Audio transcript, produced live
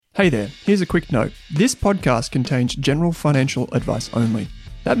Hey there, here's a quick note. This podcast contains general financial advice only.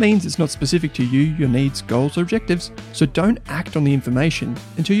 That means it's not specific to you, your needs, goals, or objectives, so don't act on the information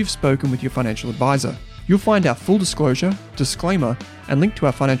until you've spoken with your financial advisor. You'll find our full disclosure, disclaimer, and link to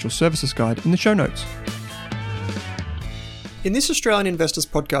our financial services guide in the show notes. In this Australian Investors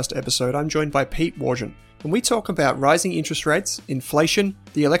Podcast episode, I'm joined by Pete Wargent, and we talk about rising interest rates, inflation,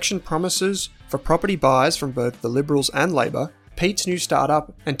 the election promises for property buyers from both the Liberals and Labor, Pete's new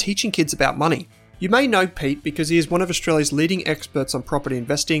startup, and teaching kids about money. You may know Pete because he is one of Australia's leading experts on property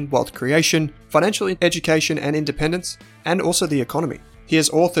investing, wealth creation, financial education and independence, and also the economy. He has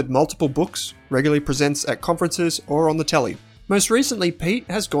authored multiple books, regularly presents at conferences or on the telly. Most recently, Pete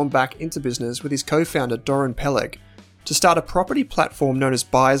has gone back into business with his co-founder Doron Peleg to start a property platform known as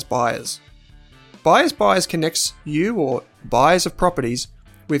Buyers Buyers. Buyers Buyers connects you or buyers of properties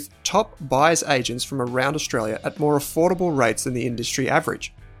with top buyers agents from around Australia at more affordable rates than the industry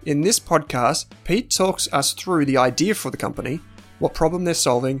average. In this podcast, Pete talks us through the idea for the company, what problem they're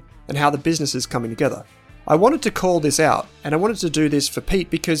solving, and how the business is coming together. I wanted to call this out, and I wanted to do this for Pete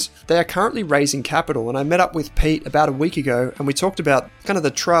because they are currently raising capital, and I met up with Pete about a week ago, and we talked about kind of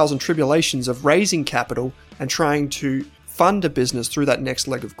the trials and tribulations of raising capital and trying to fund a business through that next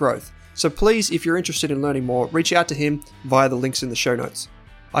leg of growth. So please, if you're interested in learning more, reach out to him via the links in the show notes.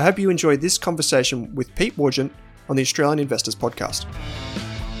 I hope you enjoyed this conversation with Pete Wargent on the Australian Investors Podcast.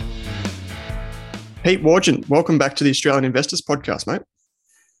 Pete Wargent, welcome back to the Australian Investors Podcast, mate.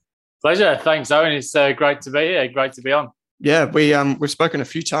 Pleasure. Thanks, Owen. It's great to be here. Great to be on. Yeah, we've spoken a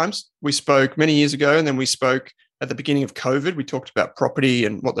few times. We spoke many years ago, and then we spoke at the beginning of COVID. We talked about property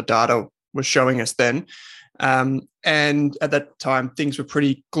and what the data was showing us then. And at that time, things were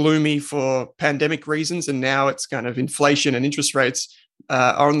pretty gloomy for pandemic reasons, and now it's kind of inflation and interest rates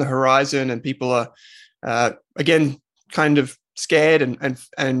are on the horizon, and people are again kind of scared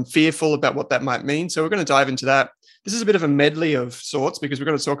and fearful about what that might mean. So we're going to dive into that. This is a bit of a medley of sorts because we're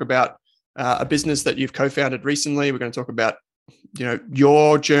going to talk about a business that you've co-founded recently. We're going to talk about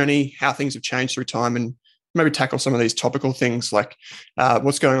your journey, how things have changed through time, and maybe tackle some of these topical things like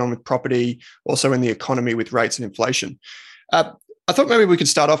what's going on with property, also in the economy with rates and inflation. I thought maybe we could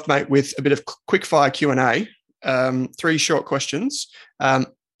start off, mate, with a bit of quick-fire Q&A. 3 short questions.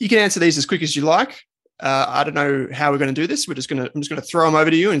 You can answer these as quick as you like. I don't know how we're going to do this. I'm just going to throw them over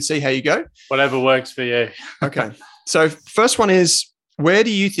to you and see how you go. Whatever works for you. Okay. So first one is, where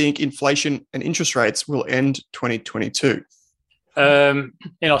do you think inflation and interest rates will end 2022? In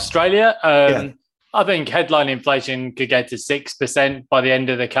Australia, I think headline inflation could get to 6% by the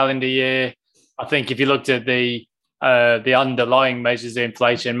end of the calendar year. I think if you looked at the underlying measures of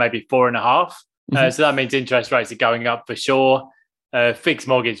inflation, maybe 4.5%. So that means interest rates are going up for sure. Fixed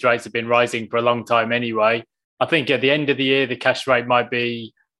mortgage rates have been rising for a long time anyway. I think at the end of the year, the cash rate might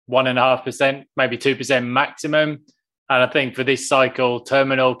be 1.5%, maybe 2% maximum. And I think for this cycle,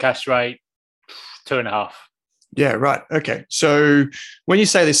 terminal cash rate, 2.5%. Yeah, right. Okay. So when you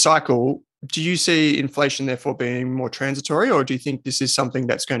say this cycle, do you see inflation therefore being more transitory, or do you think this is something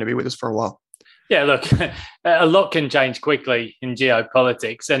that's going to be with us for a while? Yeah, look, a lot can change quickly in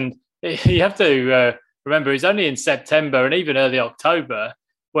geopolitics. And you have to remember, it's only in September and even early October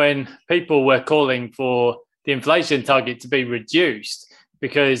when people were calling for the inflation target to be reduced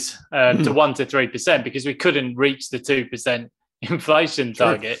because to 1 to 3% because we couldn't reach the 2% inflation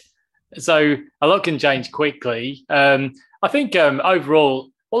target. Sure. So a lot can change quickly. I think overall,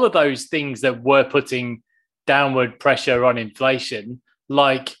 all of those things that were putting downward pressure on inflation,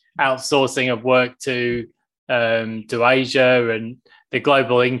 like outsourcing of work to Asia and the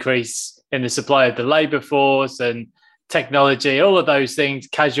global increase in the supply of the labour force and technology, all of those things,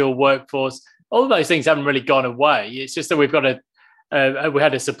 casual workforce, all of those things haven't really gone away. It's just that we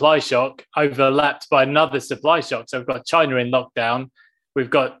had a supply shock overlapped by another supply shock. So we've got China in lockdown, we've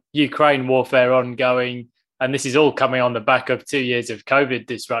got Ukraine warfare ongoing, and this is all coming on the back of 2 years of COVID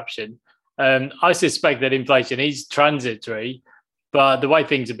disruption. I suspect that inflation is transitory, but the way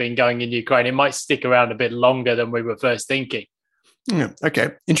things have been going in Ukraine, it might stick around a bit longer than we were first thinking. Yeah,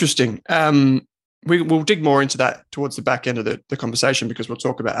 okay, interesting. We'll dig more into that towards the back end of the conversation because we'll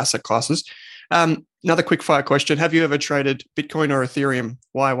talk about asset classes. Another quick fire question. Have you ever traded Bitcoin or Ethereum?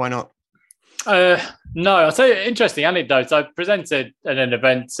 Why not? No, I'll tell you an interesting anecdote. I presented at an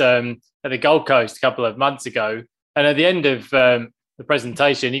event at the Gold Coast a couple of months ago. And at the end of the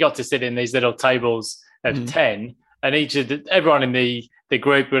presentation, you got to sit in these little tables of 10 and everyone in the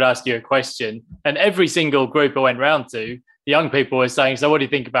group would ask you a question. And every single group I went round to, the young people were saying, so what do you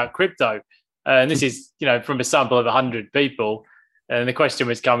think about crypto? And this is, from a sample of 100 people. And the question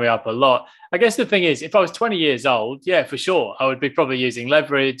was coming up a lot. I guess the thing is, if I was 20 years old, yeah, for sure, I would be probably using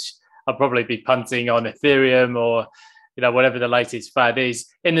leverage. I'd probably be punting on Ethereum or, whatever the latest fad is,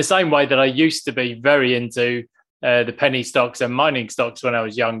 in the same way that I used to be very into the penny stocks and mining stocks when I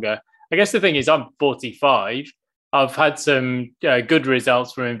was younger. I guess the thing is, I'm 45. I've had some good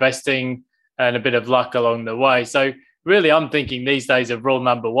results from investing and a bit of luck along the way. So really, I'm thinking these days of rule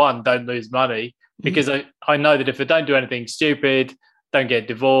number one: don't lose money, because I know that if I don't do anything stupid, don't get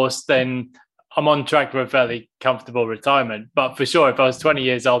divorced, then I'm on track for a fairly comfortable retirement. But for sure, if I was 20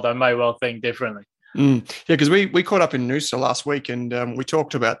 years old, I may well think differently. Yeah, because we caught up in Noosa last week, and we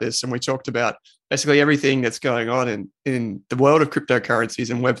talked about this, and we talked about basically everything that's going on in the world of cryptocurrencies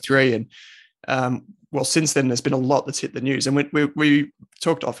and Web3. And well, since then, there's been a lot that's hit the news, and we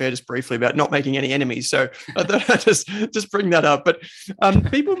talked off air just briefly about not making any enemies. So I thought I'd just bring that up. But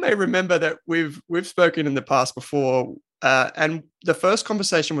people may remember that we've spoken in the past before, and the first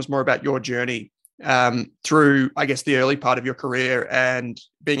conversation was more about your journey through, I guess, the early part of your career and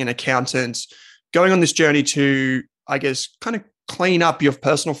being an accountant, going on this journey to, I guess, kind of clean up your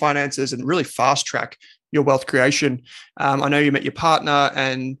personal finances and really fast track your wealth creation. I know you met your partner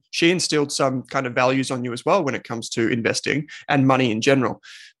and she instilled some kind of values on you as well when it comes to investing and money in general.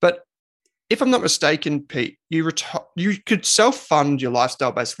 But if I'm not mistaken, Pete, you could self-fund your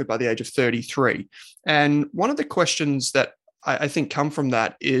lifestyle basically by the age of 33. And one of the questions that I think come from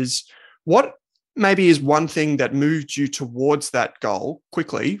that is, what maybe is one thing that moved you towards that goal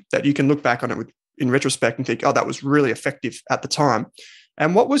quickly that you can look back on it in retrospect and think, oh, that was really effective at the time?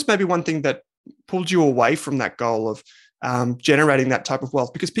 And what was maybe one thing that pulled you away from that goal of generating that type of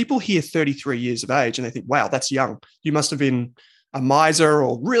wealth? Because people hear 33 years of age and they think, wow, that's young. You must have been a miser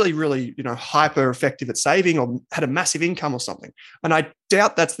or really, really, hyper effective at saving or had a massive income or something. And I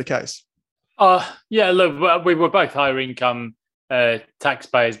doubt that's the case. Yeah, look, we were both higher income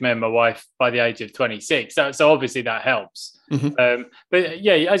taxpayers, me and my wife, by the age of 26. So obviously that helps. Mm-hmm. But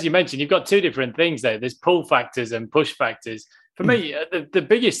yeah, as you mentioned, you've got two different things there. There's pull factors and push factors. For me, the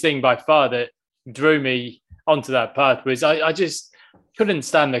biggest thing by far that drew me onto that path was I just couldn't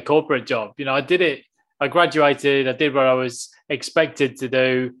stand the corporate job. I did it. I graduated. I did what I was expected to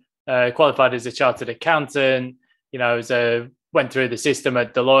do. Qualified as a chartered accountant. Went through the system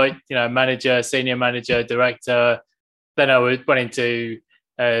at Deloitte. Manager, senior manager, director. Then I went into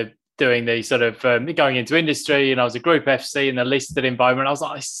doing the sort of going into industry, and I was a group FC in the listed environment. I was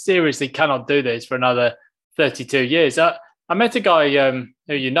like, I seriously cannot do this for another 32 years. I met a guy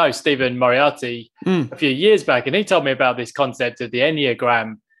who Stephen Moriarty, a few years back, and he told me about this concept of the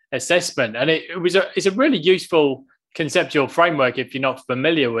Enneagram assessment. And it's a really useful conceptual framework if you're not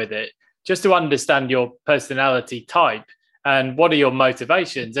familiar with it, just to understand your personality type and what are your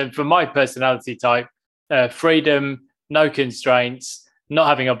motivations. And for my personality type, freedom, no constraints, not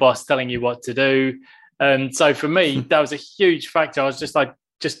having a boss telling you what to do. So for me, that was a huge factor. I was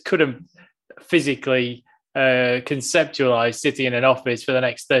just couldn't physically conceptualize sitting in an office for the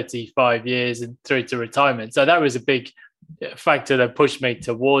next 35 years and through to retirement. So that was a big factor that pushed me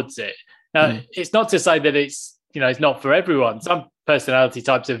towards it. Now, it's not to say that it's not for everyone. Some personality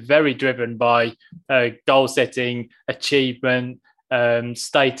types are very driven by goal setting, achievement,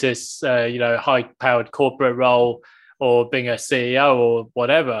 status, high-powered corporate role, or being a CEO or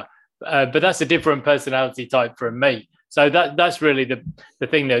whatever. But that's a different personality type from me. So that's really the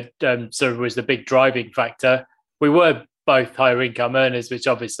thing that sort of was the big driving factor. We were both higher income earners, which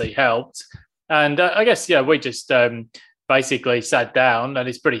obviously helped. And I guess, we just basically sat down, and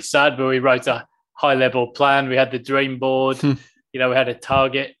it's pretty sad, but we wrote a high-level plan. We had the dream board. We had a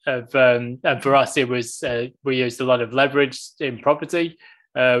target of, and for us, it was, we used a lot of leverage in property,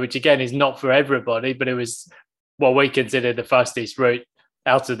 which again is not for everybody, but it was what we consider the fastest route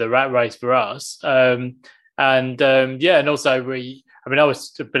out of the rat race for us. And also I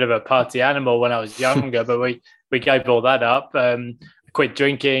was a bit of a party animal when I was younger, but we gave all that up, quit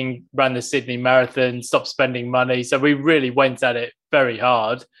drinking, ran the Sydney Marathon, stopped spending money. So we really went at it very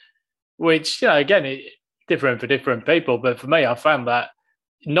hard, which, again, it's different for different people. But for me, I found that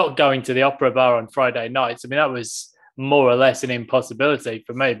not going to the opera bar on Friday nights, that was more or less an impossibility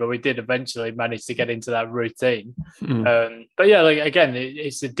for me, but we did eventually manage to get into that routine. But yeah, again,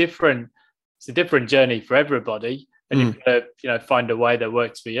 it's a different journey for everybody, and you've got to find a way that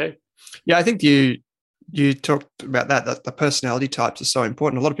works for you. Yeah, I think you talked about that the personality types are so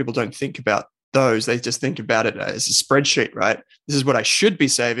important. A lot of people don't think about those. They just think about it as a spreadsheet, right? This is what I should be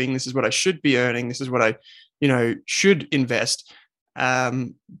saving. This is what I should be earning. This is what I should invest.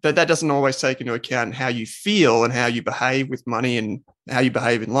 But that doesn't always take into account how you feel and how you behave with money and how you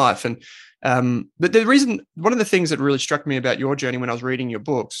behave in life. And but one of the things that really struck me about your journey when I was reading your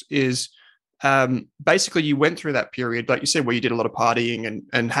books is basically you went through that period, like you said, where you did a lot of partying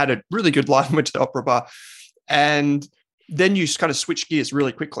and had a really good life and went to the opera bar. And then you kind of switched gears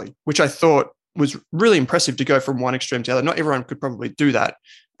really quickly, which I thought was really impressive to go from one extreme to the other. Not everyone could probably do that.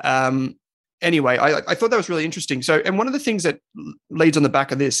 Anyway, I thought that was really interesting. So, and one of the things that leads on the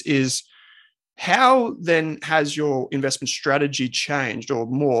back of this is how then has your investment strategy changed or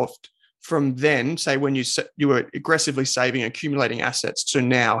morphed from then, say when you were aggressively saving, accumulating assets, to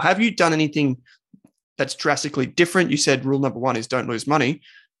now? Have you done anything that's drastically different? You said rule number one is don't lose money.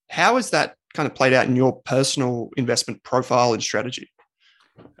 How has that kind of played out in your personal investment profile and strategy?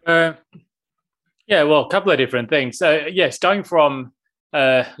 Yeah, well, a couple of different things. So yes, going from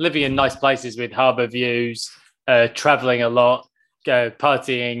living in nice places with harbour views, traveling a lot,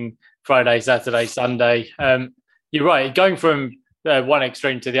 partying Friday, Saturday, Sunday. You're right. Going from one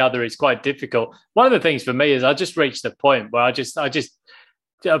extreme to the other is quite difficult. One of the things for me is I just reached a point where I just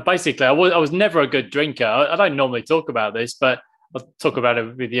basically I was never a good drinker. I don't normally talk about this, but I'll talk about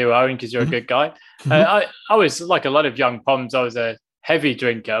it with you, Owen, because you're a good guy. I was like a lot of young poms. I was a heavy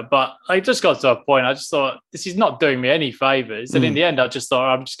drinker, but I just got to a point. I just thought this is not doing me any favors, and in the end, I just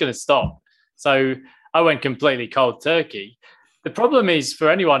thought I'm just going to stop. So I went completely cold turkey. The problem is for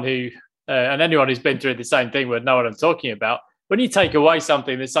anyone who and anyone who's been through the same thing would know what I'm talking about. When you take away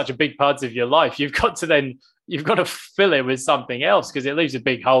something that's such a big part of your life, you've got to fill it with something else, because it leaves a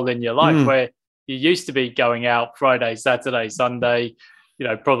big hole in your life where you used to be going out Friday, Saturday, Sunday,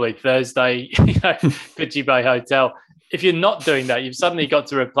 probably Thursday, Pitchy Bay Hotel. If you're not doing that, you've suddenly got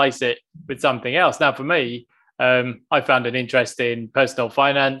to replace it with something else. Now, for me, I found an interest in personal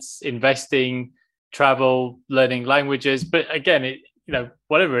finance, investing, travel, learning languages. But again,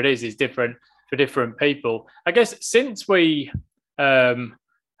 whatever it is different for different people. I guess since we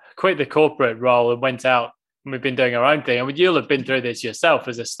quit the corporate role and went out and we've been doing our own thing, and you'll have been through this yourself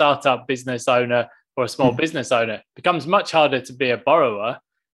as a startup business owner or a small business owner, it becomes much harder to be a borrower.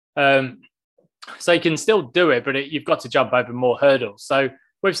 So you can still do it, but you've got to jump over more hurdles. So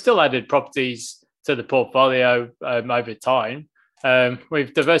we've still added properties to the portfolio over time.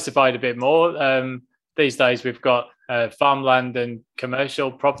 We've diversified a bit more. These days, we've got farmland and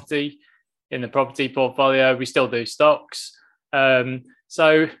commercial property in the property portfolio. We still do stocks.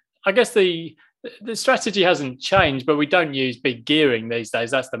 So I guess the strategy hasn't changed, but we don't use big gearing these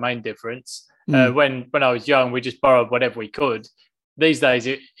days. That's the main difference. When I was young, we just borrowed whatever we could. These days,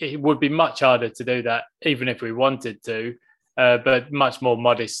 it would be much harder to do that, even if we wanted to, but much more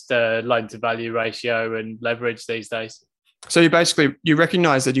modest loan-to-value ratio and leverage these days. So you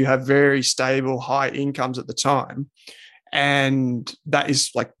recognize that you have very stable, high incomes at the time, and that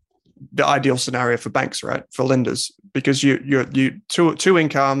is like the ideal scenario for banks, right? For lenders, because you two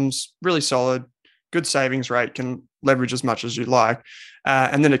incomes, really solid, good savings rate, can leverage as much as you like,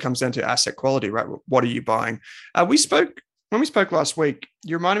 and then it comes down to asset quality, right? What are you buying? When we spoke last week,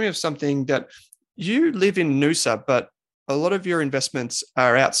 you reminded me of something that you live in Noosa, but a lot of your investments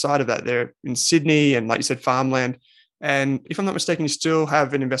are outside of that. They're in Sydney and, like you said, farmland. And if I'm not mistaken, you still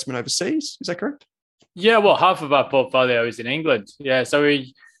have an investment overseas. Is that correct? Yeah, well, half of our portfolio is in England. Yeah, so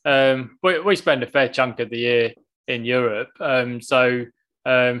we spend a fair chunk of the year in Europe. As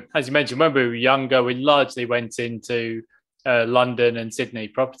you mentioned, when we were younger, we largely went into London and Sydney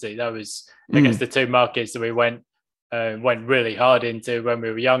property. That was, I guess, the two markets that we went really hard into when we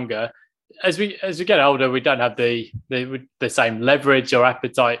were younger. As we get older, we don't have the same leverage or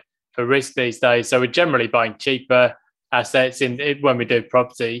appetite for risk these days. So we're generally buying cheaper assets when we do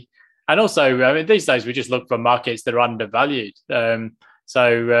property. And also, these days we just look for markets that are undervalued. I'm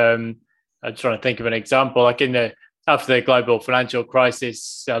trying to think of an example. Like after the global financial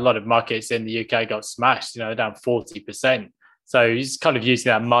crisis, a lot of markets in the UK got smashed, down 40%. So he's kind of using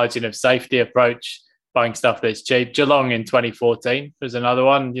that margin of safety approach, buying stuff that's cheap. Geelong in 2014 was another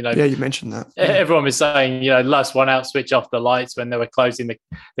one. Yeah, you mentioned that. Yeah. Everyone was saying, last one out, switch off the lights when they were closing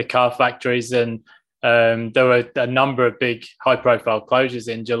the car factories, and there were a number of big high-profile closures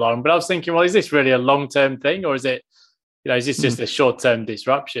in Geelong. But I was thinking, well, is this really a long-term thing, or is it, is this just a short-term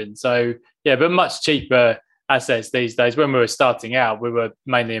disruption? So yeah, but much cheaper assets these days. When we were starting out, we were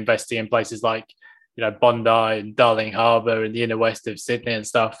mainly investing in places like, Bondi and Darling Harbour and the inner west of Sydney and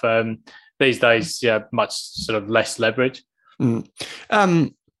stuff. These days, much sort of less leverage.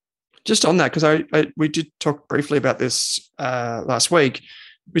 Just on that, because we did talk briefly about this last week,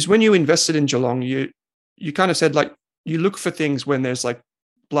 because when you invested in Geelong, you kind of said, like, you look for things when there's like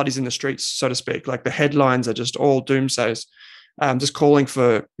bloodies in the streets, so to speak, like the headlines are just all doomsays. just calling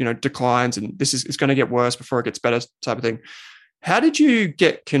for, declines, and this is, it's going to get worse before it gets better type of thing. How did you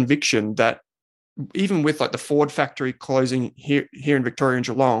get conviction that even with like the Ford factory closing here in Victoria and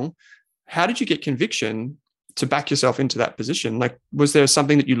Geelong, how did you get conviction to back yourself into that position? Like, was there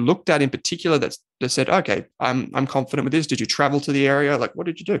something that you looked at in particular that said, okay, I'm confident with this? Did you travel to the area? Like, what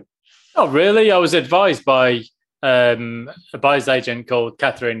did you do? Not really. I was advised by a buyer's agent called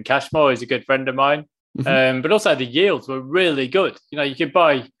Catherine Cashmore, who's a good friend of mine. Mm-hmm. But also the yields were really good. You could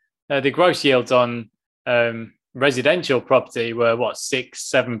buy the gross yields on residential property were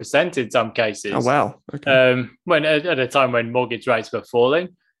 6-7% in some cases. Oh wow! Okay. When at a time when mortgage rates were falling,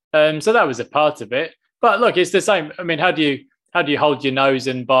 so that was a part of it. But look, it's the same. I mean, how do you hold your nose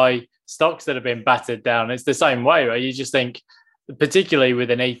and buy stocks that have been battered down? It's the same way, right? You just think, particularly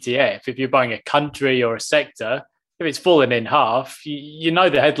with an ETF, if you're buying a country or a sector, if it's fallen in half, you know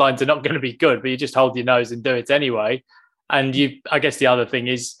the headlines are not going to be good, but you just hold your nose and do it anyway. And I guess the other thing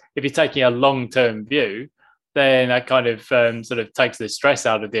is, if you're taking a long-term view, then that kind of sort of takes the stress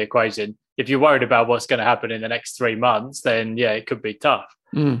out of the equation. If you're worried about what's going to happen in the next 3 months, then yeah, it could be tough.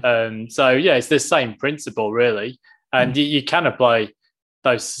 So yeah, it's the same principle really. And you can apply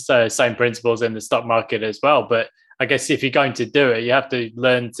those same principles in the stock market as well. But I guess if you're going to do it, you have to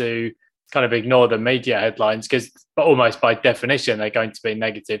learn to kind of ignore the media headlines, because almost by definition, they're going to be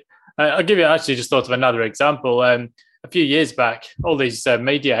negative. I'll give you actually just thought of another example. A few years back, all these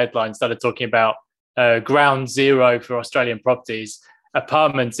media headlines started talking about ground zero for Australian properties,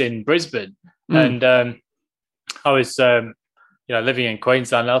 apartments in Brisbane. And I was, living in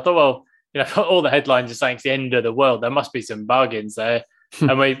Queensland. And I thought, well, all the headlines are saying it's the end of the world. There must be some bargains there.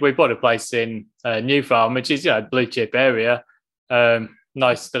 And we bought a place in New Farm, which is, blue chip area.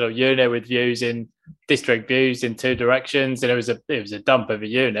 Nice little unit with views in district views in 2 directions. And it was a dump of a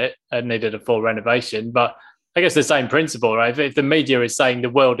unit and needed a full renovation. But I guess the same principle, right? If the media is saying the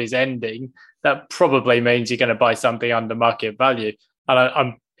world is ending, that probably means you're going to buy something under market value. And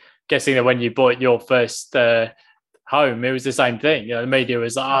I'm guessing that when you bought your first home, it was the same thing. The media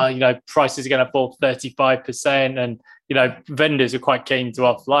was like, prices are going to fall 35%, and vendors are quite keen to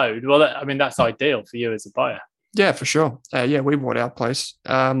offload. Well, that's ideal for you as a buyer. Yeah, for sure. We bought our place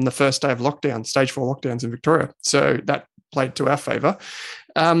the first day of lockdown, stage 4 lockdowns in Victoria. So that played to our favour.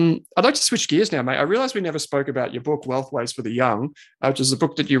 I'd like to switch gears now, mate. I realised we never spoke about your book, Wealthways for the Young, which is a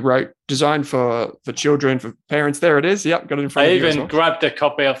book that you wrote, designed for children, for parents. There it is. Yep, got it in front of you. I even grabbed a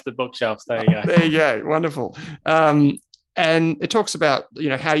copy off the bookshelf. There you go. There you go. Wonderful. And it talks about,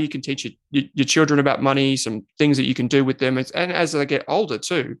 how you can teach your children about money, some things that you can do with them, and as they get older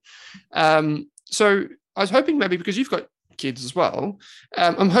too. So I was hoping maybe, because you've got kids as well,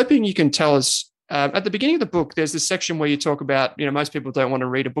 I'm hoping you can tell us, at the beginning of the book, there's this section where you talk about, most people don't want to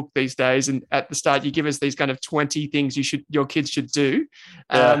read a book these days. And at the start, you give us these kind of 20 things your kids should do.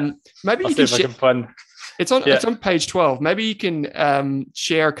 Maybe you can share. It's on page 12. Maybe you can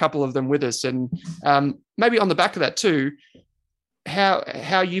share a couple of them with us. And maybe on the back of that too,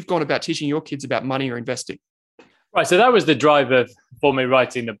 how you've gone about teaching your kids about money or investing. Right. So that was the driver for me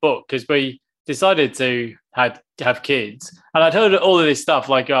writing the book, because we decided to have kids, and I'd heard all of this stuff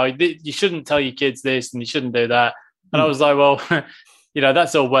like, you shouldn't tell your kids this and you shouldn't do that, and I was like, well,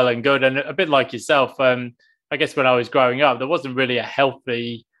 that's all well and good, and a bit like yourself, I guess when I was growing up, there wasn't really a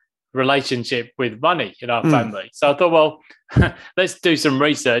healthy relationship with money in our family. So I thought, well, let's do some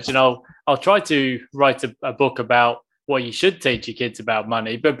research, and I'll try to write a book about what you should teach your kids about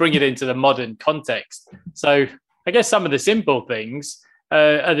money, but bring it into the modern context. So I guess some of the simple things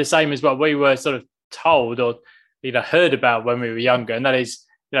are the same as what we were sort of told or heard about when we were younger, and that is,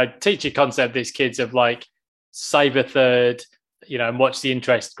 teach a concept these kids of like save a third, and watch the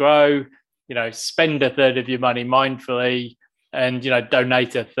interest grow, spend a third of your money mindfully, and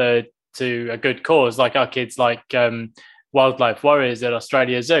donate a third to a good cause. Like our kids like wildlife warriors at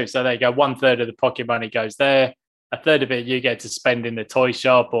Australia Zoo, so they go 1/3 of the pocket money goes there, a third of it you get to spend in the toy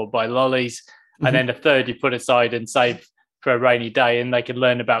shop or buy lollies, and then a third you put aside and save for a rainy day, and they can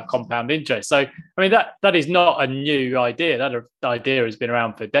learn about compound interest. So, that is not a new idea. That idea has been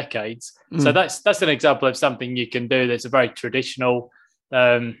around for decades. So that's an example of something you can do that's a very traditional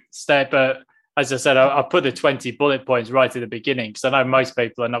step. But as I said, I put the 20 bullet points right at the beginning, because I know most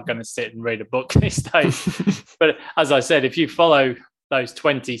people are not going to sit and read a book these days. But as I said, if you follow those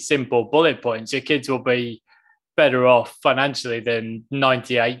 20 simple bullet points, your kids will be better off financially than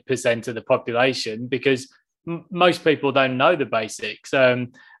 98% of the population, because most people don't know the basics. I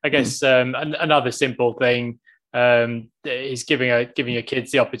guess another simple thing is giving your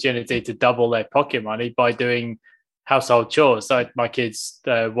kids the opportunity to double their pocket money by doing household chores. So my kids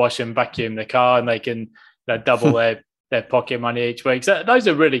wash and vacuum the car, and they can double their pocket money each week. So those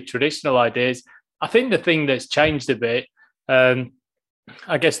are really traditional ideas. I think the thing that's changed a bit,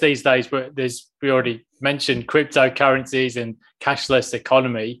 I guess these days, we already mentioned cryptocurrencies and cashless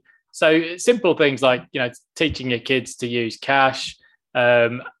economy. So simple things like, teaching your kids to use cash,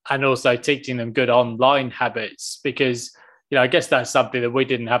 and also teaching them good online habits, because, I guess that's something that we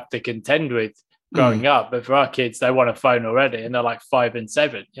didn't have to contend with growing up. But for our kids, they want a phone already, and they're like 5 and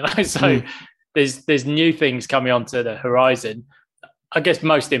 7, So there's new things coming onto the horizon. I guess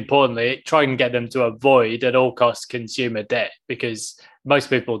most importantly, try and get them to avoid at all costs consumer debt, because most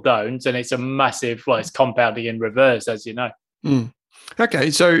people don't. And it's a massive, it's compounding in reverse, as you know.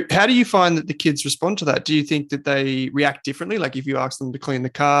 Okay. So how do you find that the kids respond to that? Do you think that they react differently? Like if you ask them to clean the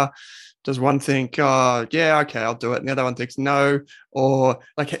car, does one think, oh, yeah, okay, I'll do it, and the other one thinks no? Or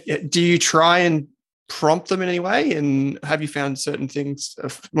like, do you try and prompt them in any way? And have you found certain things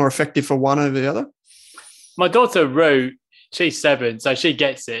more effective for one over the other? My daughter, Rue, she's 7, so she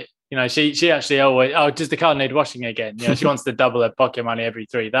gets it. She actually always, does the car need washing again? She wants to double her pocket money every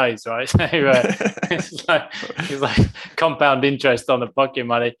 3 days, right? So it's like compound interest on the pocket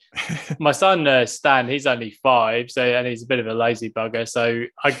money. My son, Stan, he's only 5, and he's a bit of a lazy bugger, so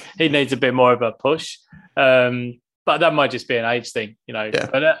he needs a bit more of a push. But that might just be an age thing, Yeah.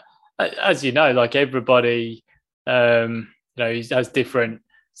 But as you know, like everybody, has different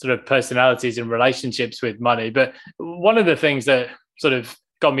sort of personalities and relationships with money. But one of the things that sort of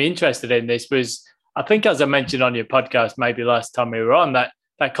got me interested in this was, I think, as I mentioned on your podcast, maybe last time we were on, that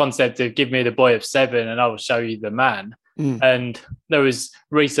concept of give me the boy of 7 and I will show you the man. And there was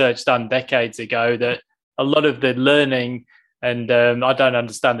research done decades ago that a lot of the learning, and I don't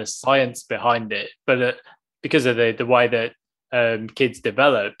understand the science behind it, but because of the way that kids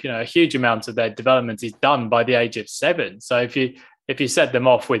develop, a huge amount of their development is done by the age of 7. So if you set them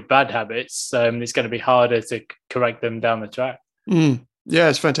off with bad habits, it's going to be harder to correct them down the track. Yeah,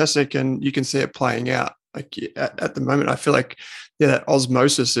 it's fantastic. And you can see it playing out. Like at the moment, I feel like, that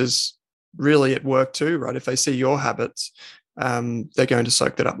osmosis is really at work too, right? If they see your habits, they're going to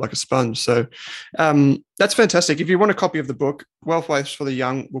soak that up like a sponge. So that's fantastic. If you want a copy of the book, Wealth Waves for the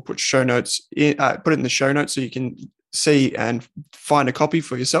Young, we'll put show notes put it in the show notes so you can see and find a copy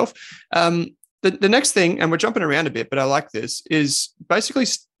for yourself. The next thing, and we're jumping around a bit, but I like this, is basically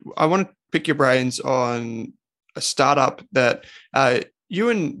I want to pick your brains on a startup that you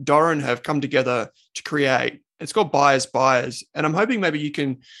and Doran have come together to create. It's called Buyers. And I'm hoping maybe you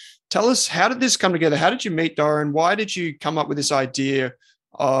can tell us, how did this come together? How did you meet Doran? Why did you come up with this idea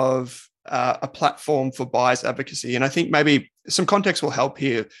of a platform for buyers advocacy? And I think maybe some context will help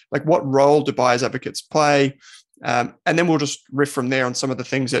here. Like, what role do buyers advocates play? And then we'll just riff from there on some of the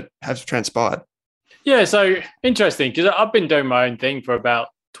things that have transpired. Yeah, so interesting, because I've been doing my own thing for about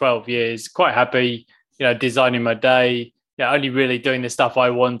 12 years, quite happy, designing my day, only really doing the stuff I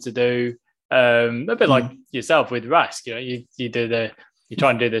want to do. A bit like yourself with Rask, you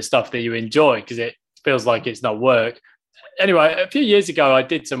try and do the stuff that you enjoy because it feels like it's not work. Anyway, a few years ago, I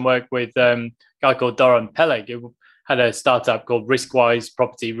did some work with a guy called Doran Peleg, who had a startup called Riskwise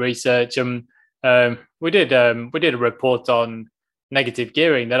Property Research. And we did a report on negative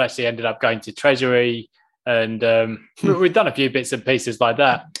gearing that actually ended up going to Treasury. And we've done a few bits and pieces like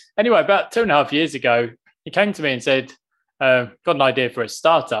that. Anyway, about 2.5 years ago, he came to me and said, got an idea for a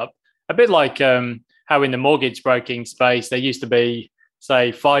startup, a bit like how in the mortgage broking space, there used to be,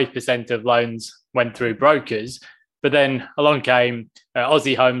 say, 5% of loans went through brokers. But then along came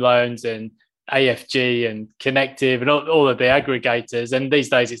Aussie Home Loans and AFG and Connective and all of the aggregators. And these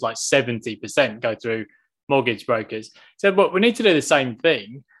days it's like 70% go through mortgage brokers. So, but we need to do the same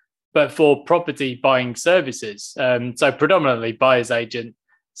thing, but for property buying services. So predominantly buyer's agent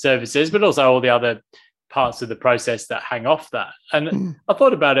services, but also all the other parts of the process that hang off that. And I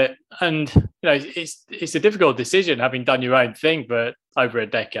thought about it, and it's a difficult decision, having done your own thing for over a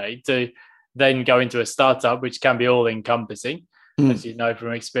decade, to then go into a startup, which can be all encompassing, as you know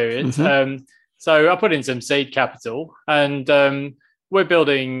from experience. So I put in some seed capital, and we're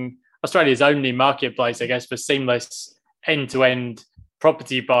building Australia's only marketplace, I guess, for seamless end-to-end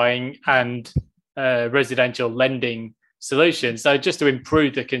property buying and residential lending solutions. So just to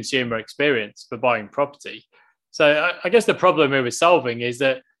improve the consumer experience for buying property. So I guess the problem we were solving is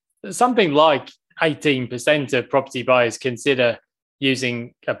that something like 18% of property buyers consider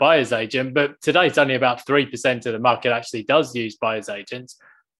using a buyer's agent, but today it's only about 3% of the market actually does use buyer's agents,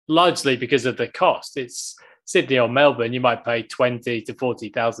 largely because of the cost. It's Sydney or Melbourne, you might pay $20,000 to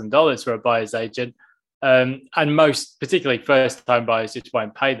 $40,000 for a buyer's agent, and most, particularly first-time buyers, just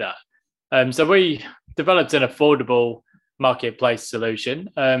won't pay that. So we developed an affordable marketplace solution.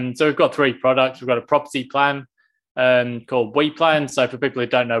 So we've got 3 products. We've got a property plan, called WePlan. So for people who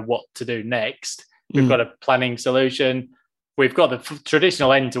don't know what to do next, we've got a planning solution. We've got the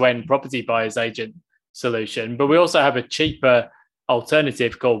traditional end-to-end property buyer's agent solution, but we also have a cheaper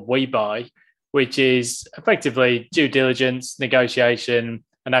alternative called WeBuy, which is effectively due diligence, negotiation,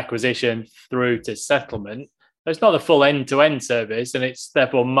 and acquisition through to settlement. It's not a full end-to-end service, and it's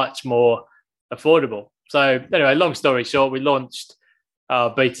therefore much more affordable. So anyway, long story short, we launched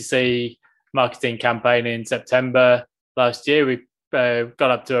our B2C marketing campaign in September last year. We got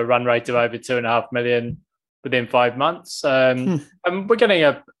up to a run rate of over 2.5 million within 5 months. And we're getting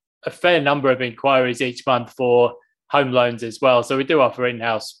a fair number of inquiries each month for home loans as well. So we do offer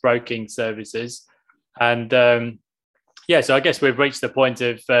in-house broking services. And so I guess we've reached the point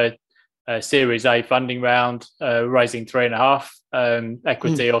of Series A funding round, raising 3.5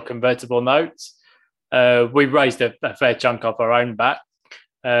 equity or convertible notes. We've raised a fair chunk off our own bat.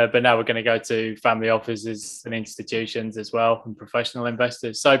 But now we're going to go to family offices and institutions as well, and professional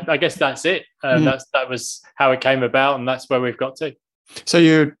investors. So I guess that's it. That was how it came about, and that's where we've got to. So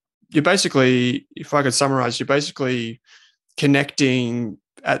you're basically, if I could summarize, you're basically connecting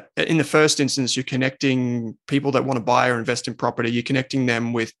in the first instance, you're connecting people that want to buy or invest in property. You're connecting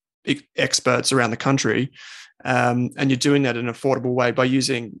them with experts around the country, and you're doing that in an affordable way by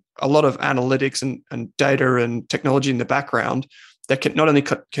using a lot of analytics and data and technology in the background that not only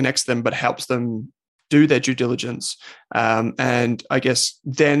connects them, but helps them do their due diligence. And I guess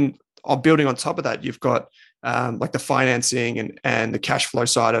then building on top of that, you've got like the financing and the cash flow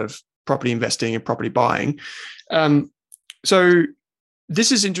side of property investing and property buying. So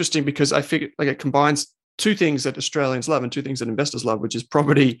this is interesting because I figure like it combines two things that Australians love and two things that investors love, which is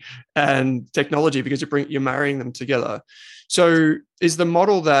property and technology, because you're marrying them together. So is the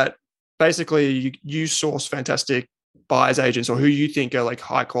model that basically you source fantastic buyers agents, or who you think are like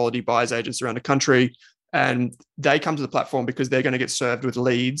high quality buyers agents around the country, and they come to the platform because they're going to get served with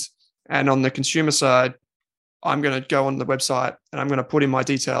leads. And on the consumer side, I'm going to go on the website and I'm going to put in my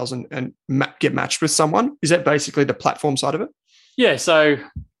details and get matched with someone. Is that basically the platform side of it? Yeah. So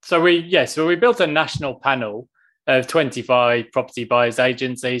we built a national panel of 25 property buyers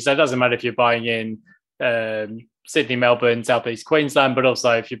agencies. So it doesn't matter if you're buying in Sydney, Melbourne, Southeast Queensland, but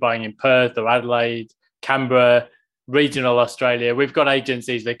also if you're buying in Perth or Adelaide, Canberra, regional Australia. We've got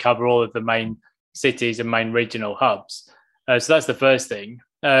agencies that cover all of the main cities and main regional hubs. So that's the first thing.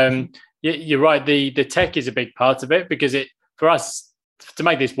 You're right. The tech is a big part of it, because for us to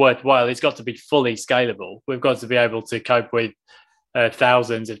make this worthwhile, it's got to be fully scalable. We've got to be able to cope with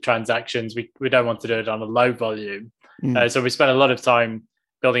thousands of transactions. We don't want to do it on a low volume. So we spent a lot of time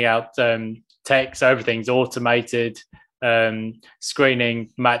building out tech. So everything's automated, screening,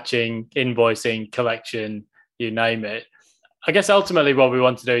 matching, invoicing, collection, you name it. I guess ultimately what we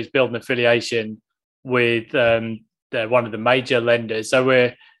want to do is build an affiliation with one of the major lenders. So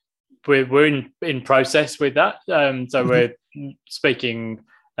we're in process with that. So we're speaking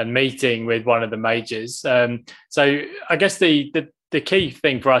and meeting with one of the majors. So I guess the key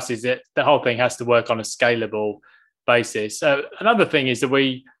thing for us is that the whole thing has to work on a scalable basis. Another thing is that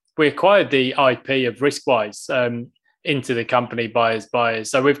we acquired the IP of Riskwise into the company buyers.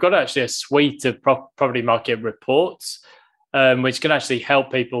 So we've got actually a suite of property market reports, which can actually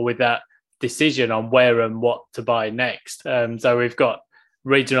help people with that decision on where and what to buy next. So we've got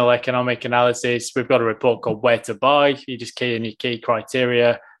regional economic analysis. We've got a report called Where to Buy. You just key in your key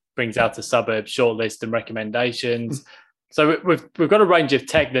criteria, brings out a suburb shortlist and recommendations. So we've got a range of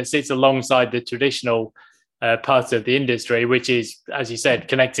tech that sits alongside the traditional part of the industry, which is, as you said,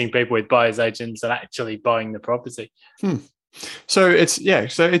 connecting people with buyers agents and actually buying the property. So it's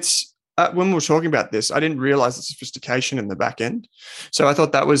when we were talking about this, I didn't realize the sophistication in the back end. So I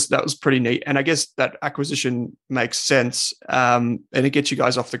thought that was pretty neat. And I guess that acquisition makes sense. And it gets you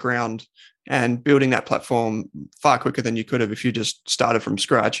guys off the ground and building that platform far quicker than you could have if you just started from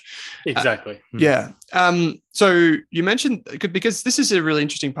scratch. Exactly. Yeah. So you mentioned, because this is a really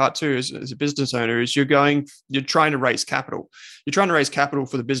interesting part too, as a business owner, is you're trying to raise capital. You're trying to raise capital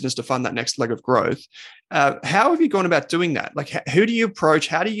for the business to fund that next leg of growth. How have you gone about doing that? Like, who do you approach?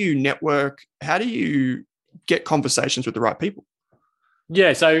 How do you network? How do you get conversations with the right people?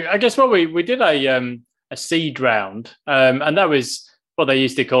 Yeah. So I guess what we did a seed round, and that was what they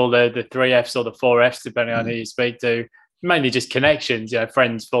used to call the 3 Fs or the 4 Fs, depending on who you speak to, mainly just connections,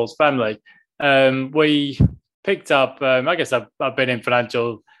 friends, false family. We picked up, I guess I've been in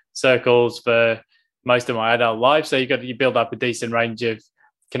financial circles for most of my adult life. So you build up a decent range of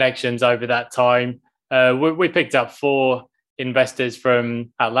connections over that time. We picked up 4 investors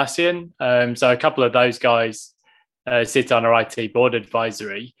from Atlassian. So a couple of those guys sit on our IT board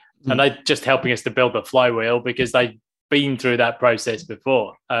advisory. And they're just helping us to build the flywheel because they've been through that process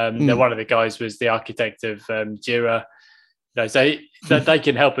before. One of the guys was the architect of JIRA. So that they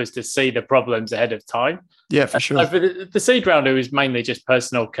can help us to see the problems ahead of time. Yeah, for sure. For the seed round, it was mainly just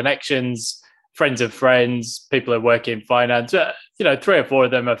personal connections, friends of friends, people who work in finance. 3 or 4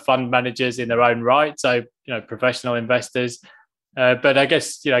 of them are fund managers in their own right, so professional investors. But I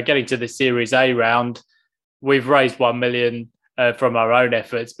guess getting to the Series A round, we've raised 1 million from our own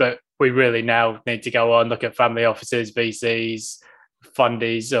efforts, but we really now need to go on, look at family offices, VCs,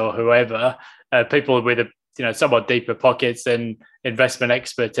 fundies, or whoever, people with somewhat deeper pockets and investment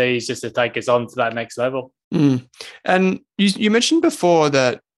expertise just to take us on to that next level. And you mentioned before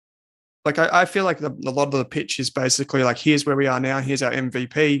that, like, I feel like a lot of the pitch is basically like, here's where we are now, here's our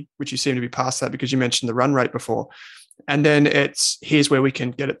MVP, which you seem to be past that because you mentioned the run rate before. And then it's, here's where we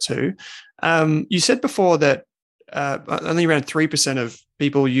can get it to. You said before that only around 3% of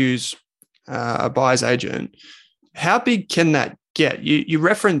people use a buyer's agent. How big can that get? You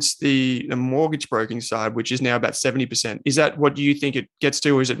referenced the mortgage broking side, which is now about 70%. Is that what you think it gets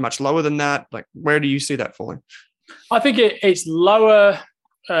to, or is it much lower than that? Like, where do you see that falling? I think it's lower.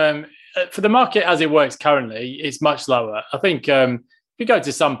 For the market as it works currently, it's much lower. I think if you go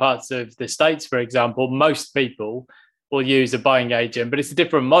to some parts of the States, for example, most people will use a buying agent, but it's a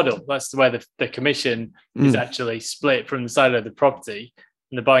different model. That's where the commission is actually split from the sale of the property,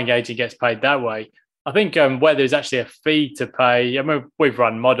 and the buying agent gets paid that way. I think where there's actually a fee to pay, I mean, we've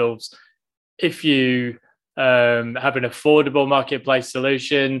run models. If you have an affordable marketplace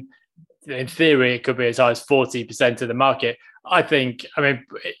solution, in theory, it could be as high as 40% of the market. I think,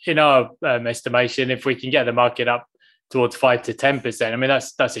 in our estimation, if we can get the market up towards 5 to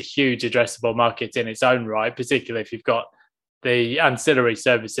 10%, that's a huge addressable market in its own right, particularly if you've got the ancillary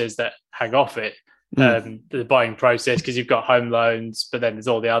services that hang off it, the buying process, because you've got home loans, but then there's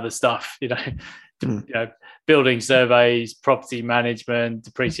all the other stuff, building surveys, property management,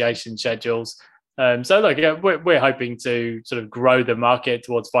 depreciation schedules. We're hoping to sort of grow the market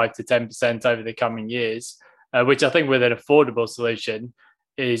towards 5 to 10% over the coming years, which I think with an affordable solution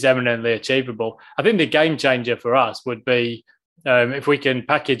is eminently achievable. I think the game changer for us would be if we can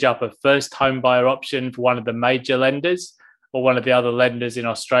package up a first home buyer option for one of the major lenders or one of the other lenders in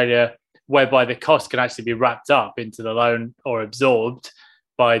Australia, whereby the cost can actually be wrapped up into the loan or absorbed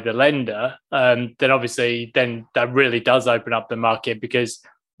by the lender, then that really does open up the market, because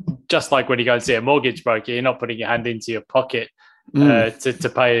just like when you go and see a mortgage broker, you're not putting your hand into your pocket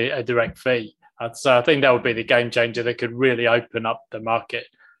to pay a direct fee. So I think that would be the game changer that could really open up the market.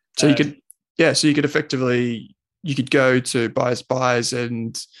 So you could effectively, you could go to buyers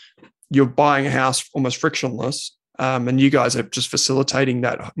and you're buying a house almost frictionless, and you guys are just facilitating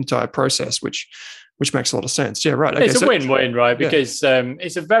that entire process, which makes a lot of sense. Yeah, right. Okay, it's a win-win, right? Because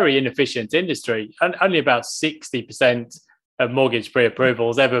it's a very inefficient industry. And only about 60% of mortgage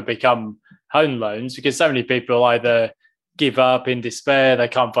pre-approvals ever become home loans, because so many people either give up in despair, they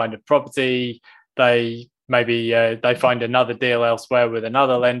can't find a property, they find another deal elsewhere with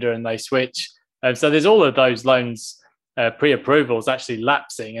another lender and they switch. And so there's all of those loans, pre-approvals actually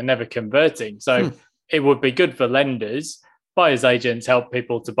lapsing and never converting. So it would be good for lenders. Buyers agents help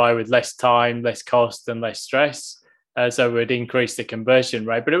people to buy with less time, less cost and less stress. So it would increase the conversion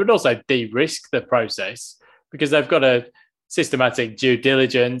rate, but it would also de-risk the process because they've got a systematic due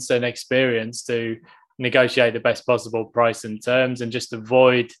diligence and experience to negotiate the best possible price and terms and just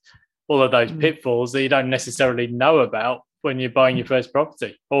avoid all of those pitfalls that you don't necessarily know about when you're buying your first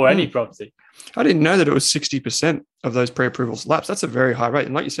property or any property. I didn't know that it was 60% of those pre-approvals lapse. That's a very high rate.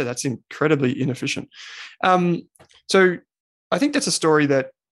 And like you said, that's incredibly inefficient. So I think that's a story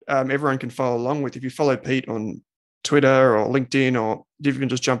that everyone can follow along with. If you follow Pete on Twitter or LinkedIn, or if you can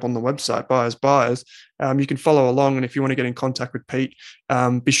just jump on the website, Buyers, you can follow along. And if you want to get in contact with Pete,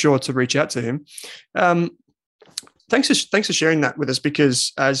 be sure to reach out to him. Thanks for sharing that with us,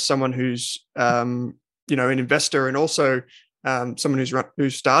 because as someone who's an investor and also someone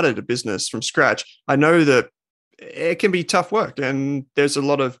who's started a business from scratch, I know that it can be tough work and there's a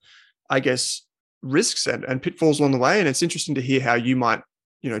lot of, I guess, risks and pitfalls along the way. And it's interesting to hear how you might,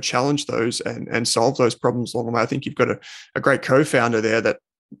 challenge those and solve those problems along the way. I think you've got a great co-founder there that,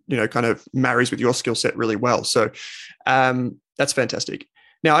 kind of marries with your skill set really well. So that's fantastic.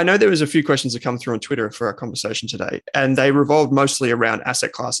 Now, I know there was a few questions that come through on Twitter for our conversation today, and they revolved mostly around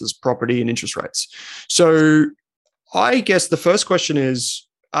asset classes, property and interest rates. So I guess the first question is,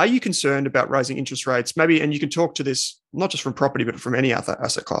 are you concerned about rising interest rates? Maybe, and you can talk to this not just from property, but from any other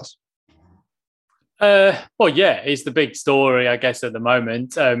asset class. Well, yeah, it's the big story, I guess, at the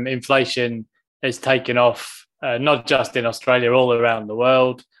moment. Inflation has taken off, not just in Australia, all around the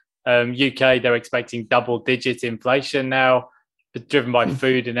world. UK, they're expecting double-digit inflation now, driven by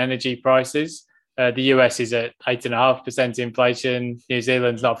food and energy prices. The US is at 8.5% inflation. New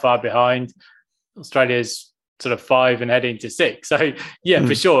Zealand's not far behind. Australia's sort of 5 and heading to 6. So, yeah,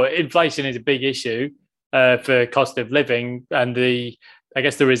 for sure, inflation is a big issue for cost of living. And I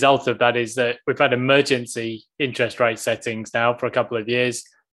guess the result of that is that we've had emergency interest rate settings now for a couple of years,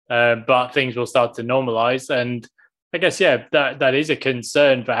 but things will start to normalize. And I guess, yeah, that is a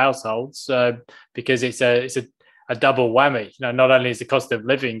concern for households because it's a double whammy. You know, not only is the cost of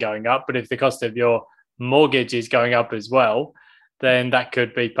living going up, but if the cost of your mortgage is going up as well, then that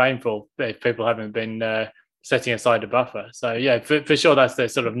could be painful if people haven't been setting aside a buffer. So, yeah, for sure, that's the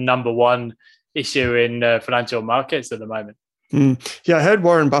sort of number one issue in financial markets at the moment. Yeah, I heard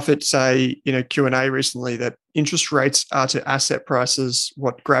Warren Buffett say, Q&A recently that interest rates are to asset prices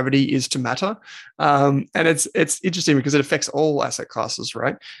what gravity is to matter. And it's interesting because it affects all asset classes,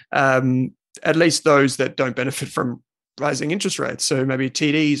 right? At least those that don't benefit from rising interest rates. So maybe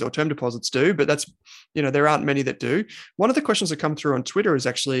TDs or term deposits do, but that's, there aren't many that do. One of the questions that come through on Twitter is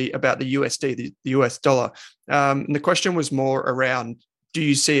actually about the USD, the US dollar. And the question was more around, do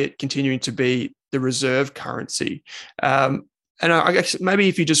you see it continuing to be the reserve currency? And I guess maybe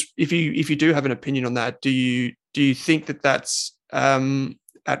if you do have an opinion on that, do you think that that's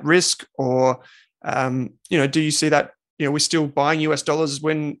at risk, or do you see that we're still buying US dollars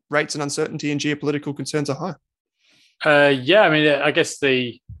when rates and uncertainty and geopolitical concerns are high? Yeah, I mean, I guess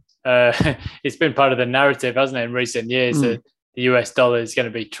it's been part of the narrative, hasn't it, in recent years that the US dollar is going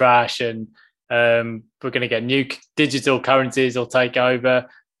to be trash and we're going to get new digital currencies will take over.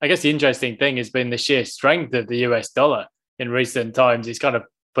 I guess the interesting thing has been the sheer strength of the US dollar in recent times. It's kind of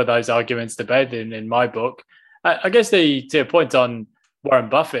put those arguments to bed in my book. I guess to your point on Warren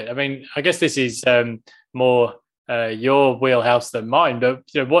Buffett, I mean, I guess this is more your wheelhouse than mine, but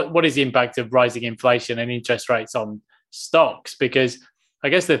what is the impact of rising inflation and interest rates on stocks? Because I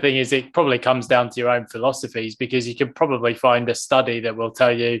guess the thing is, it probably comes down to your own philosophies, because you can probably find a study that will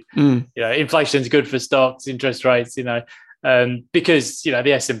tell you, inflation is good for stocks, interest rates, because,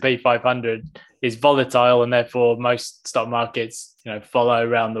 the S&P 500 is volatile and therefore most stock markets, follow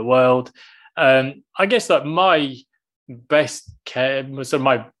around the world. I guess that my best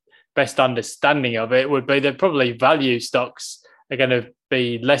understanding of it would be that probably value stocks are going to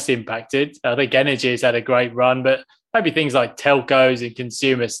be less impacted. I think energy has had a great run, but maybe things like telcos and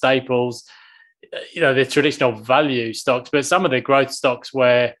consumer staples, the traditional value stocks, but some of the growth stocks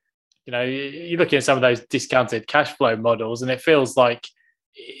where, you're looking at some of those discounted cash flow models, and it feels like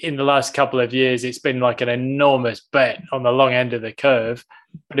in the last couple of years, it's been like an enormous bet on the long end of the curve.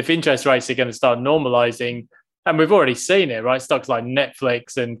 But if interest rates are going to start normalizing, and we've already seen it, right? Stocks like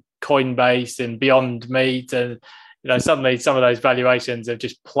Netflix and Coinbase and Beyond Meat, and suddenly some of those valuations have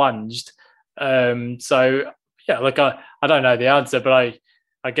just plunged. So yeah, look, I don't know the answer, but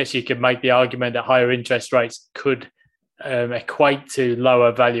I guess you could make the argument that higher interest rates could equate to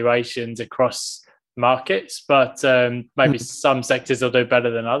lower valuations across markets, but maybe some sectors will do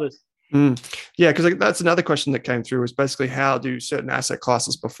better than others. Yeah, because that's another question that came through, was basically how do certain asset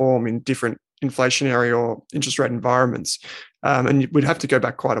classes perform in different inflationary or interest rate environments? And we'd have to go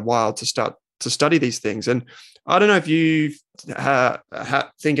back quite a while to start to study these things. And I don't know if you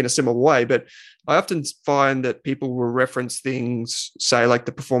think in a similar way, but I often find that people will reference things, say like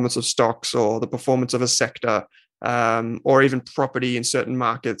the performance of stocks or the performance of a sector, or even property in certain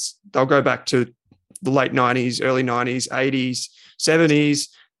markets. They'll go back to the late 90s, early 90s, 80s, 70s,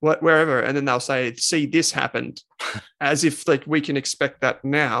 wherever, and then they'll say, see, this happened, as if like we can expect that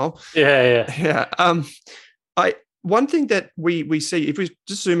now. Yeah. One thing that we see, if we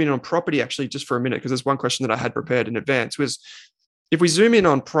just zoom in on property actually just for a minute, because there's one question that I had prepared in advance, was if we zoom in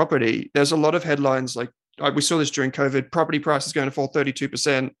on property, there's a lot of headlines like we saw this during COVID, property prices going to fall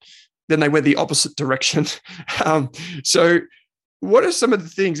 32%, then they went the opposite direction. So what are some of the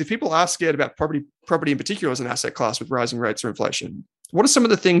things, if people are scared about property in particular as an asset class with rising rates or inflation, what are some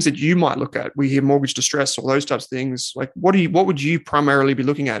of the things that you might look at? We hear mortgage distress, all those types of things. Like what would you primarily be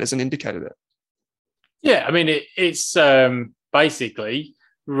looking at as an indicator there? Yeah, I mean, it's basically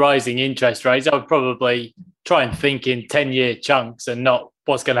rising interest rates. I would probably try and think in 10-year chunks and not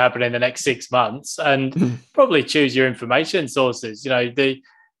what's going to happen in the next 6 months, and probably choose your information sources.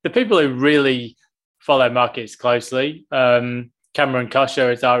 The people who really follow markets closely, Cameron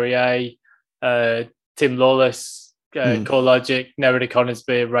Kusher at REA, Tim Lawless, CoreLogic, Nerida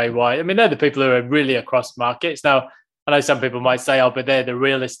Conisbee, Ray White. I mean, they're the people who are really across markets. Now, I know some people might say, but they're the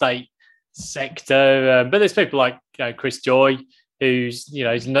real estate sector. But there's people like Chris Joy, who's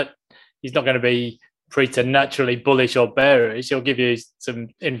he's not going to be preternaturally bullish or bearish. He'll give you some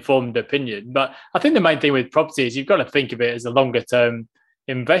informed opinion. But I think the main thing with property is you've got to think of it as a longer term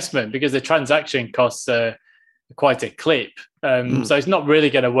investment, because the transaction costs are quite a clip. So it's not really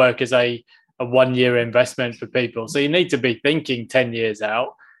going to work as a 1 year investment for people. So you need to be thinking 10 years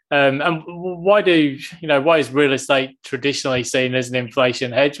out. And why is real estate traditionally seen as an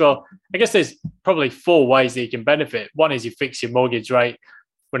inflation hedge? Well, I guess there's probably 4 ways that you can benefit. One is you fix your mortgage rate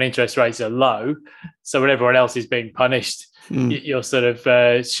when interest rates are low. So when everyone else is being punished, you're sort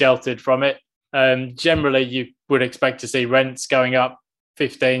of sheltered from it. Generally, you would expect to see rents going up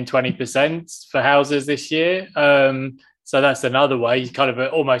 15-20% for houses this year. So that's another way. You're kind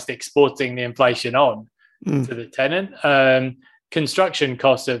of almost exporting the inflation on to the tenant. Construction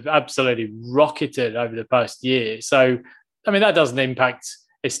costs have absolutely rocketed over the past year. So, I mean, that doesn't impact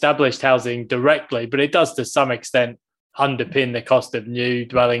established housing directly, but it does to some extent underpin the cost of new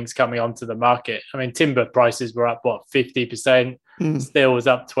dwellings coming onto the market. I mean, timber prices were up, 50%, steel was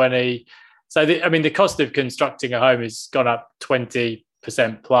up 20%. So, the cost of constructing a home has gone up 20%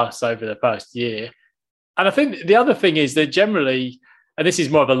 plus over the past year. And I think the other thing is that generally, and this is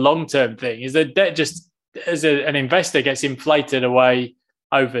more of a long-term thing, is that debt just, as an investor, gets inflated away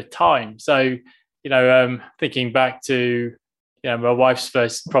over time. So, thinking back to, my wife's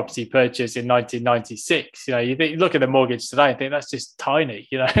first property purchase in 1996, you look at the mortgage today and think that's just tiny,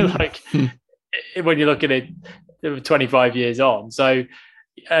 like when you look at it 25 years on. So,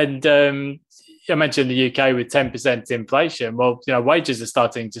 and I mentioned the UK with 10% inflation. Well, wages are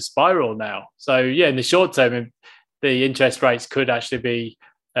starting to spiral now. So, in the short term, the interest rates could actually be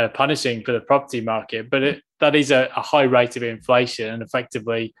punishing for the property market, but that is a high rate of inflation and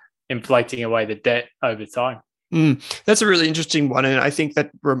effectively inflating away the debt over time. That's a really interesting one, and I think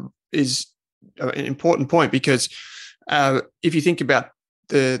that is an important point, because if you think about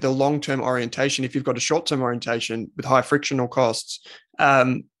the long-term orientation, if you've got a short-term orientation with high frictional costs,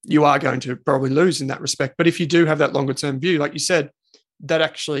 you are going to probably lose in that respect. But if you do have that longer-term view, like you said, that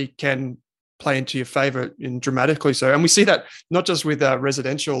actually can play into your favor in dramatically so. And we see that not just with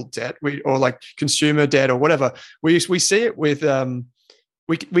residential debt or like consumer debt or whatever. We see it with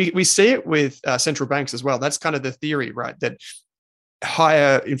we see it with central banks as well. That's kind of the theory, right? That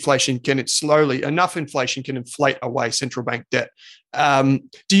higher inflation enough inflation can inflate away central bank debt.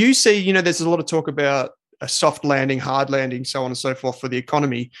 Do you see, there's a lot of talk about a soft landing, hard landing, so on and so forth for the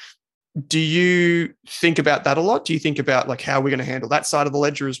economy. Do you think about that a lot? Do you think about like how we're going to handle that side of the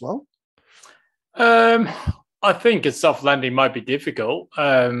ledger as well? I think a soft landing might be difficult.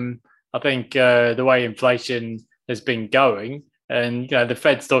 I think the way inflation has been going, and the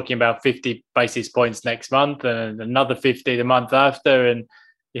Fed's talking about 50 basis points next month and another 50 the month after, and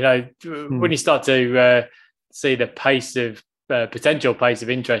when you start to see the pace of potential pace of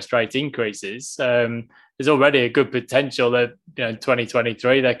interest rate increases, there's already a good potential that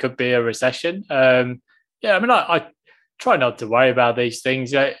 2023 there could be a recession. I try not to worry about these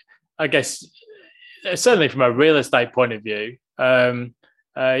things. I guess certainly from a real estate point of view,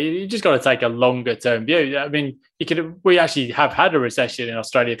 you just got to take a longer term view. I mean, we actually have had a recession in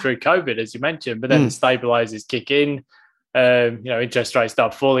Australia through COVID, as you mentioned, but then the stabilisers kick in, interest rates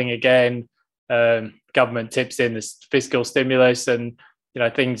start falling again, government tips in the fiscal stimulus, and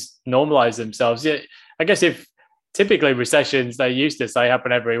things normalise themselves. I guess if typically recessions, they used to say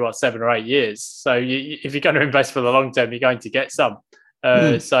happen every 7 or 8 years. So if you're going to invest for the long term, you're going to get some.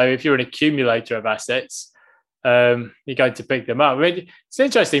 So if you're an accumulator of assets, you're going to pick them up. I mean, it's an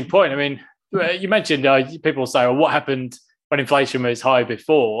interesting point. I mean, you mentioned people say, well, what happened when inflation was high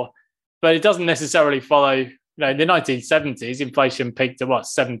before? But it doesn't necessarily follow. In the 1970s, inflation peaked at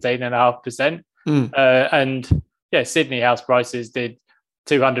 17.5%. And Sydney house prices did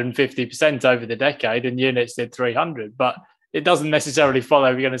 250% over the decade, and units did 300. But it doesn't necessarily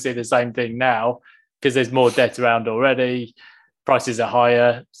follow we're going to see the same thing now, because there's more debt around already. Prices are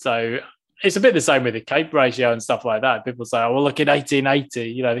higher. So it's a bit the same with the CAPE ratio and stuff like that. People say, oh, well, look at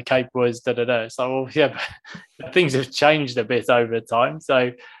 1880, the CAPE was da-da-da. So, but things have changed a bit over time.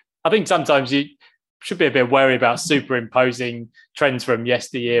 So I think sometimes you should be a bit wary about superimposing trends from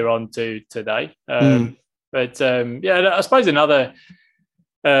yesteryear onto today. But I suppose another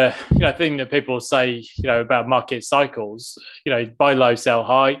thing that people say, about market cycles, buy low, sell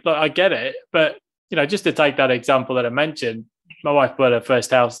high. Look, I get it. But, just to take that example that I mentioned, my wife bought her first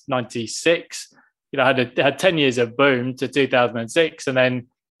house 96, had 10 years of boom to 2006. And then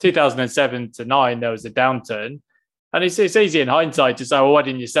 2007 to 9, there was a downturn. And it's easy in hindsight to say, well, why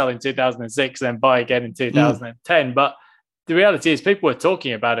didn't you sell in 2006 and then buy again in 2010? But the reality is people were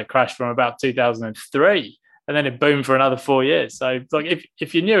talking about a crash from about 2003, and then it boomed for another 4 years. So like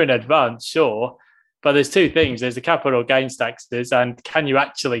if you knew in advance, sure. But there's two things. There's the capital gains taxes, and can you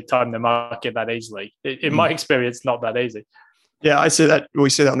actually time the market that easily? In my experience, not that easy. Yeah, I see that. We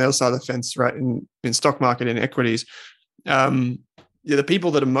see that on the other side of the fence, right? In stock market and equities. The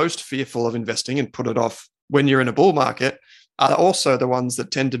people that are most fearful of investing and put it off when you're in a bull market are also the ones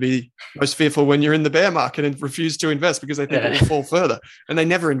that tend to be most fearful when you're in the bear market and refuse to invest because they think it will fall further, and they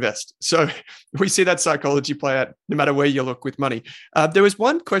never invest. So we see that psychology play out no matter where you look with money. There was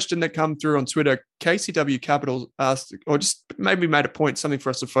one question that came through on Twitter. KCW Capital asked, or just maybe made a point, something for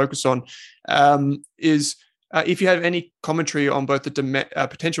us to focus on, is if you have any commentary on both the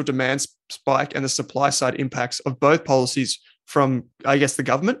potential demand spike and the supply side impacts of both policies from, I guess, the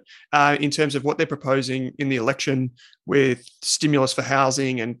government in terms of what they're proposing in the election with stimulus for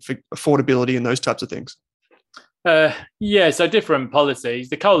housing and for affordability and those types of things. So different policies.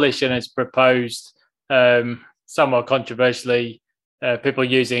 The coalition has proposed, somewhat controversially, people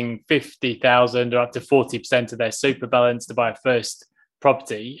using 50,000 or up to 40% of their super balance to buy a first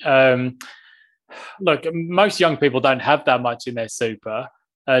property. Look, most young people don't have that much in their super,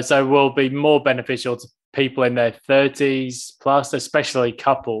 so it will be more beneficial to people in their 30s plus, especially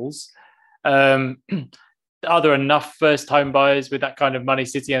couples. Are there enough first home buyers with that kind of money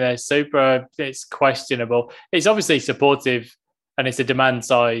sitting in their super? It's questionable. It's obviously supportive, and it's a demand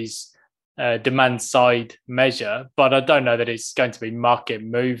side measure, but I don't know that it's going to be market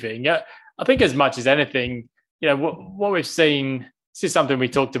moving. I think as much as anything, what we've seen, this is something we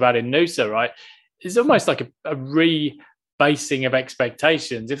talked about in Noosa, right? It's almost like a rebasing of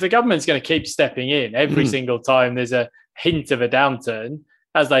expectations. If the government's going to keep stepping in every single time there's a hint of a downturn,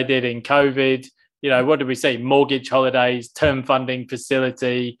 as they did in COVID, what did we see? Mortgage holidays, term funding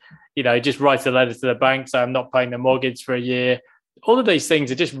facility, just write a letter to the bank, say I'm not paying the mortgage for a year. All of these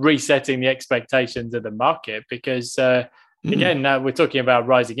things are just resetting the expectations of the market because, again, now we're talking about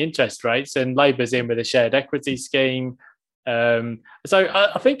rising interest rates, and Labour's in with a shared equity scheme. So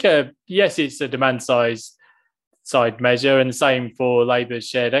I think, yes, it's a demand side measure, and the same for Labour's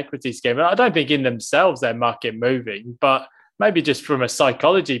shared equity scheme. I don't think in themselves they're market moving, but maybe just from a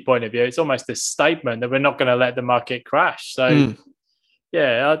psychology point of view, it's almost a statement that we're not going to let the market crash. So,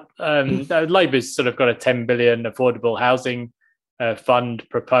 Labour's sort of got a 10 billion affordable housing fund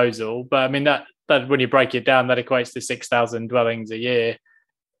proposal, but I mean that when you break it down, that equates to 6,000 dwellings a year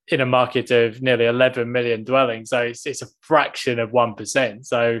in a market of nearly 11 million dwellings. So it's a fraction of 1%.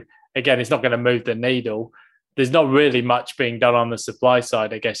 So again, it's not going to move the needle. There's not really much being done on the supply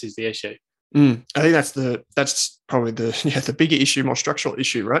side, I guess, is the issue. I think that's probably the bigger issue, more structural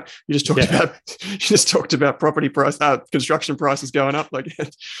issue, right? You just talked about property price, construction prices going up. Like,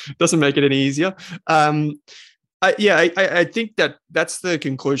 it doesn't make it any easier. I think that's the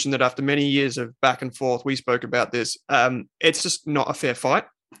conclusion, that after many years of back and forth, we spoke about this. It's just not a fair fight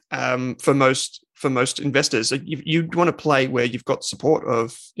for most investors. You want to play where you've got support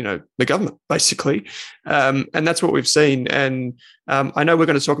of the government, basically, and that's what we've seen. And I know we're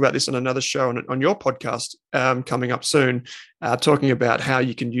going to talk about this on another show on your podcast coming up soon, talking about how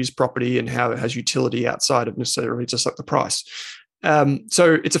you can use property and how it has utility outside of necessarily just like the price.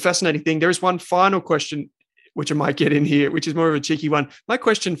 So it's a fascinating thing. There is one final question which I might get in here, which is more of a cheeky one. My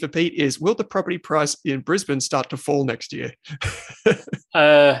question for Pete is, will the property price in Brisbane start to fall next year?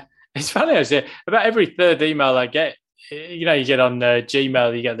 It's funny, actually. About every third email I get, you get on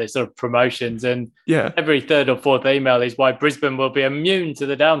Gmail, you get these sort of promotions, and every third or fourth email is why Brisbane will be immune to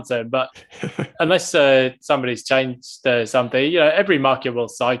the downturn. But unless somebody's changed something, every market will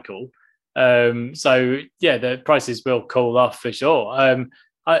cycle. The prices will cool off for sure.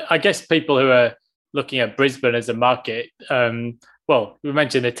 I guess people who are looking at Brisbane as a market, we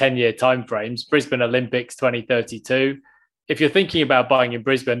mentioned the 10-year timeframes. Brisbane Olympics 2032. If you're thinking about buying in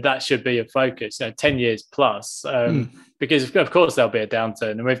Brisbane, that should be a focus, 10 years plus, because of course there'll be a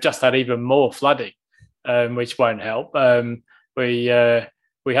downturn, and we've just had even more flooding, which won't help. We had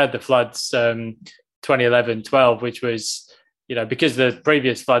the floods 2011-12, which was, because the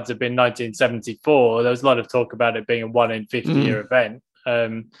previous floods had been 1974, there was a lot of talk about it being a 1 in 50 year event.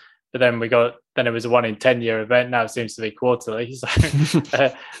 But then it was a 1 in 10 year event. Now it seems to be quarterly. So I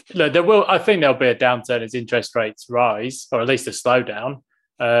think there'll be a downturn as interest rates rise, or at least a slowdown.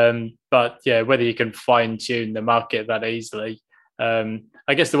 But whether you can fine tune the market that easily. I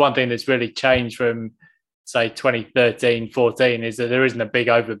guess the one thing that's really changed from, say, 2013-14 is that there isn't a big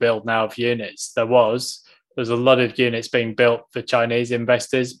overbuild now of units. There's a lot of units being built for Chinese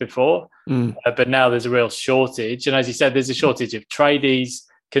investors before, but now there's a real shortage. And as you said, there's a shortage of tradies.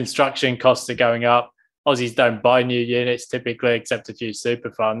 Construction costs are going up. Aussies don't buy new units typically, except a few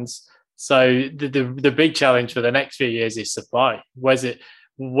super funds. So the big challenge for the next few years is supply. Where's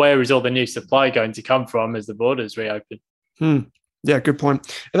where is all the new supply going to come from as the borders reopen? Yeah, good point.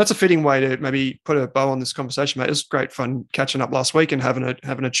 And that's a fitting way to maybe put a bow on this conversation, mate. It was great fun catching up last week and having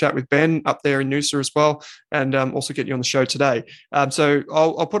a chat with Ben up there in Noosa as well, and also get you on the show today. So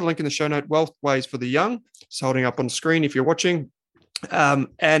I'll put a link in the show note, Wealth Ways for the Young. It's holding up on the screen if you're watching.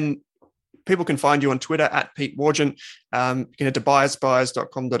 And people can find you on Twitter at Pete Wargent. You can head to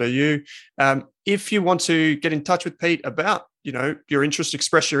buyerspires.com.au. If you want to get in touch with Pete about your interest,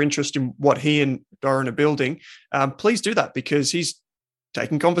 express your interest in what he and Doran are building, please do that, because he's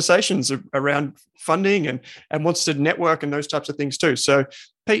taking conversations around funding and wants to network and those types of things too. So,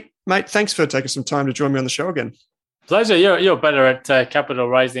 Pete, mate, thanks for taking some time to join me on the show again. Pleasure. You're better at capital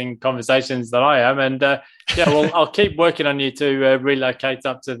raising conversations than I am, and well, I'll keep working on you to relocate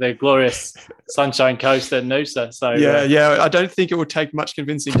up to the glorious Sunshine Coast at Noosa. So yeah, I don't think it will take much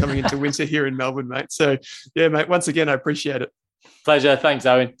convincing coming into winter here in Melbourne, mate. So yeah, mate, once again, I appreciate it. Pleasure. Thanks,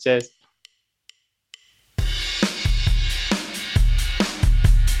 Owen. Cheers.